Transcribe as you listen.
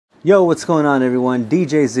Yo, what's going on everyone?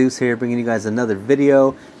 DJ Zeus here bringing you guys another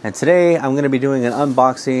video, and today I'm going to be doing an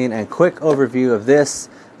unboxing and quick overview of this.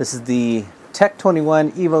 This is the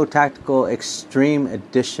Tech21 Evo Tactical Extreme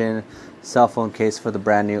Edition cell phone case for the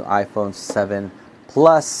brand new iPhone 7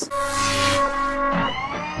 Plus.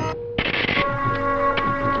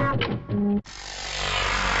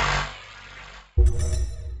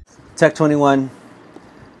 Tech21,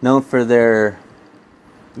 known for their,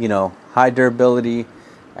 high durability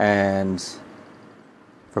and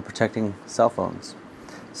for protecting cell phones.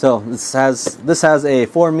 So this has a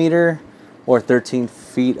 4 meter or 13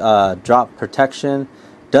 feet drop protection,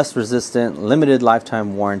 dust resistant, limited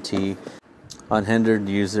lifetime warranty, unhindered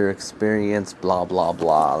user experience, blah blah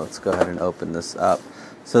blah. Let's go ahead and open this up.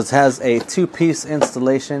 So it has a 2-piece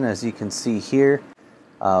installation, as you can see here,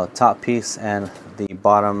 top piece and the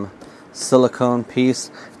bottom silicone piece,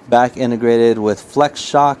 back integrated with Flex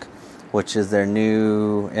Shock, which is their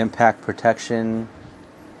new impact protection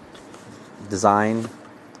design,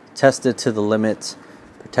 tested to the limit,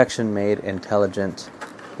 protection made intelligent,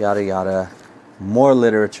 yada yada. More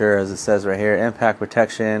literature, as it says right here: impact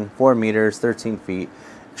protection, 4 meters, 13 feet,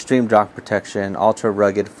 extreme drop protection, ultra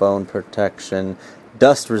rugged phone protection,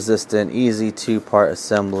 dust resistant, easy 2-part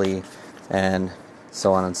assembly, and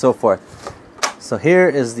so on and so forth. So here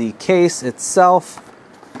is the case itself,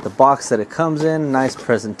 the box that it comes in, nice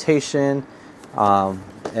presentation,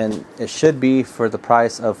 and it should be for the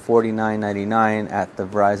price of $49.99 at the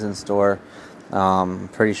Verizon store. I'm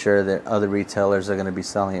pretty sure that other retailers are going to be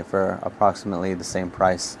selling it for approximately the same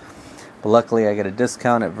price, but luckily I get a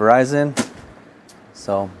discount at Verizon.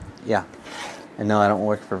 So yeah, and no, I don't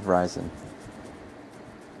work for Verizon,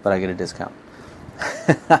 but I get a discount.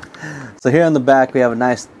 So here on the back we have a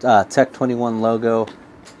nice Tech21 logo,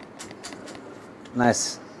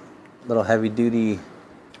 nice little heavy duty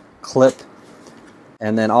clip,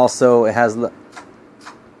 and then also it has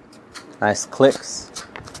nice clicks,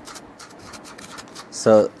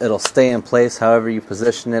 so it'll stay in place however you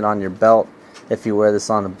position it on your belt, if you wear this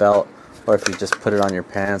on a belt, or if you just put it on your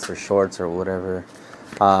pants or shorts or whatever.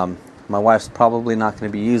 My wife's probably not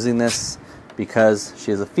going to be using this because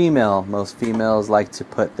she is a female. Most females like to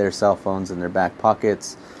put their cell phones in their back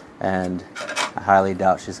pockets, and I highly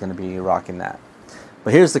doubt she's going to be rocking that.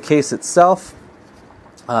 But here's the case itself,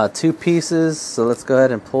 2 pieces. So let's go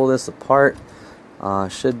ahead and pull this apart.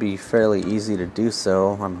 Should be fairly easy to do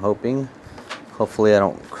so, I'm hoping. Hopefully I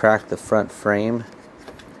don't crack the front frame.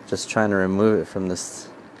 Just trying to remove it from this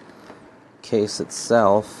case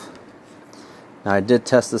itself. Now I did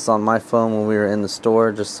test this on my phone when we were in the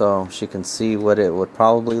store, just so she can see what it would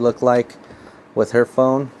probably look like with her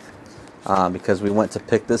phone, because we went to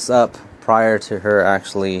pick this up prior to her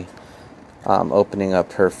actually opening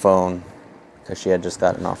up her phone, because she had just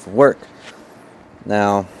gotten off of work.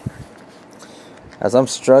 Now, as I'm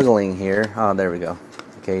struggling here, oh, there we go.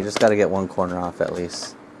 Okay, you just got to get one corner off at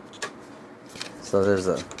least. So there's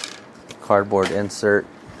a cardboard insert,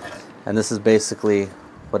 and this is basically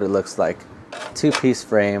what it looks like. 2-piece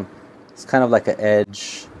frame. It's kind of like an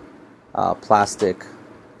edge plastic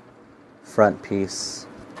front piece.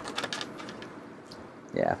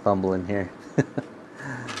 Yeah, fumbling here.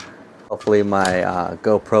 Hopefully my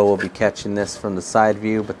GoPro will be catching this from the side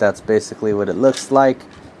view, but that's basically what it looks like.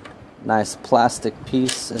 Nice plastic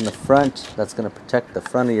piece in the front that's going to protect the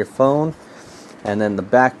front of your phone, and then the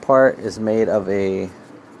back part is made of a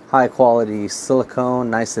high quality silicone,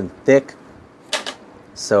 nice and thick,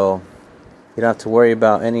 so you don't have to worry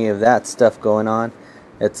about any of that stuff going on.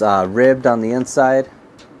 It's ribbed on the inside.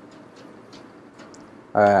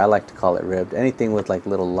 I like to call it ribbed. Anything with like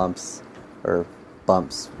little lumps or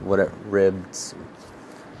bumps, whatever, ribbed. It's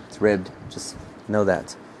ribbed. Just know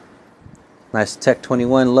that. Nice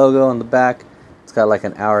Tech21 logo on the back. It's got like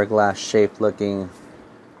an hourglass shaped looking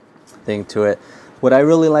thing to it. What I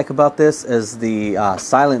really like about this is the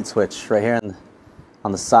silent switch right here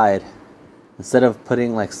on the side. Instead of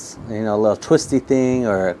putting like a little twisty thing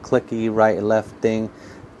or a clicky right and left thing,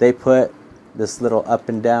 they put this little up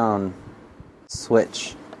and down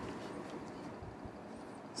switch.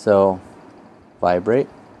 So vibrate,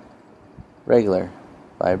 regular,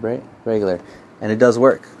 vibrate, regular, and it does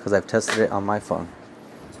work because I've tested it on my phone.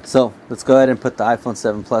 So let's go ahead and put the iPhone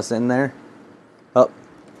 7 Plus in there. Oh,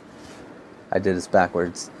 I did this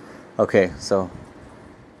backwards. Okay, so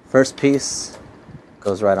first piece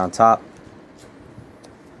goes right on top.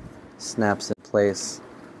 Snaps in place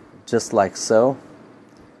just like so.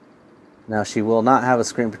 Now she will not have a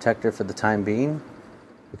screen protector for the time being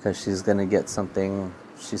because she's going to get something,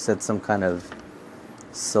 she said some kind of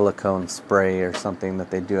silicone spray or something that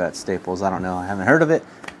they do at Staples. I don't know, I haven't heard of it,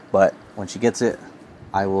 but when she gets it,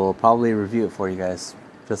 I will probably review it for you guys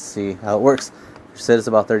just to see how it works. You said it's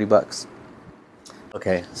about 30 bucks.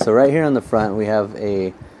 Okay, so right here on the front we have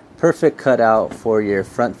a perfect cutout for your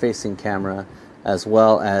front-facing camera, as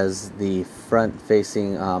well as the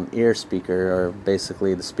front-facing ear speaker, or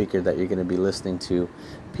basically the speaker that you're going to be listening to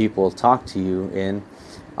people talk to you in.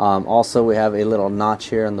 Also, we have a little notch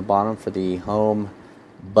here on the bottom for the home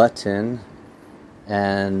button,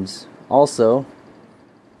 and also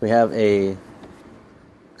we have a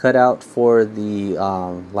cutout for the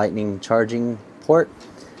lightning charging port.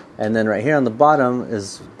 And then right here on the bottom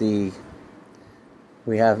is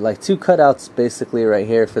we have like two cutouts basically right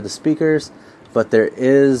here for the speakers, but there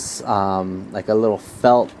is like a little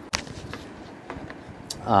felt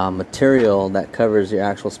material that covers your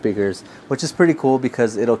actual speakers, which is pretty cool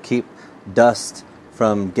because it'll keep dust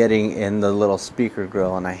from getting in the little speaker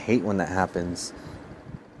grill, and I hate when that happens.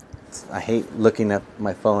 I hate looking at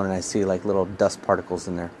my phone and I see like little dust particles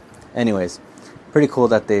in there. Anyways, pretty cool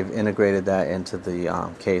that they've integrated that into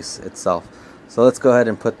the case itself. So let's go ahead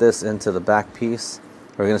and put this into the back piece.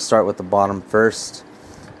 We're going to start with the bottom first,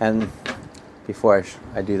 and before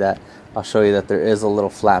I do that, I'll show you that there is a little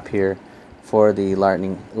flap here for the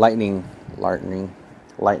lightning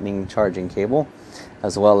charging cable,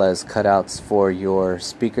 as well as cutouts for your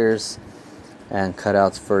speakers and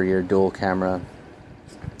cutouts for your dual camera,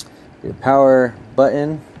 your power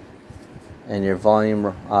button, and your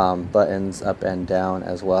volume buttons up and down,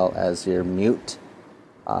 as well as your mute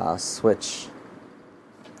switch.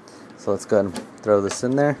 So let's go ahead and throw this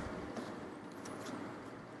in there.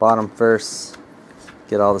 Bottom first,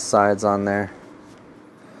 get all the sides on there.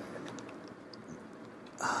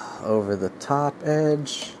 Over the top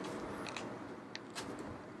edge.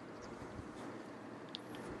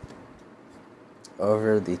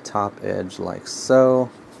 Over the top edge like so.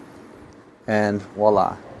 And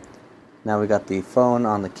voila. Now we got the phone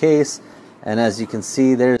on the case, and as you can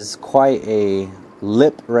see, there's quite a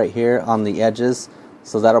lip right here on the edges,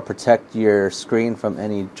 so that'll protect your screen from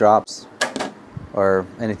any drops or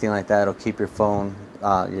anything like that. It'll keep your phone,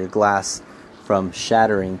 your glass, from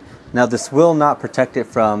shattering. Now this will not protect it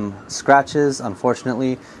from scratches,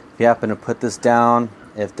 unfortunately. If you happen to put this down,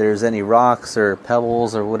 if there's any rocks or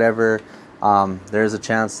pebbles or whatever, there's a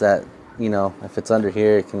chance that, you know, if it's under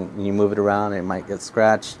here, you move it around, it might get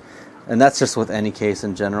scratched. And that's just with any case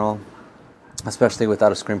in general, especially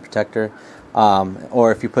without a screen protector.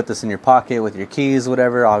 Or if you put this in your pocket with your keys,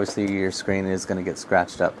 whatever, obviously your screen is going to get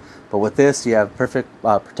scratched up. But with this, you have perfect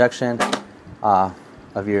protection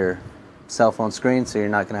of your cell phone screen, so you're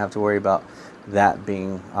not going to have to worry about that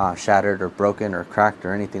being shattered or broken or cracked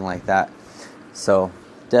or anything like that. So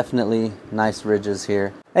definitely nice ridges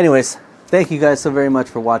here. Anyways, thank you guys so very much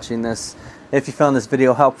for watching this. If you found this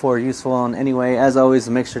video helpful or useful in any way, as always,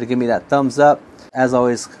 make sure to give me that thumbs up. As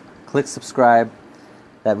always, click subscribe.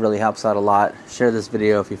 That really helps out a lot. Share this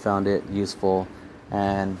video if you found it useful.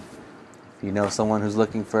 And if you know someone who's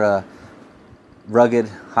looking for a rugged,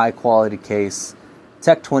 high quality case,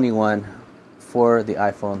 Tech21 for the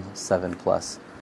iPhone 7 Plus.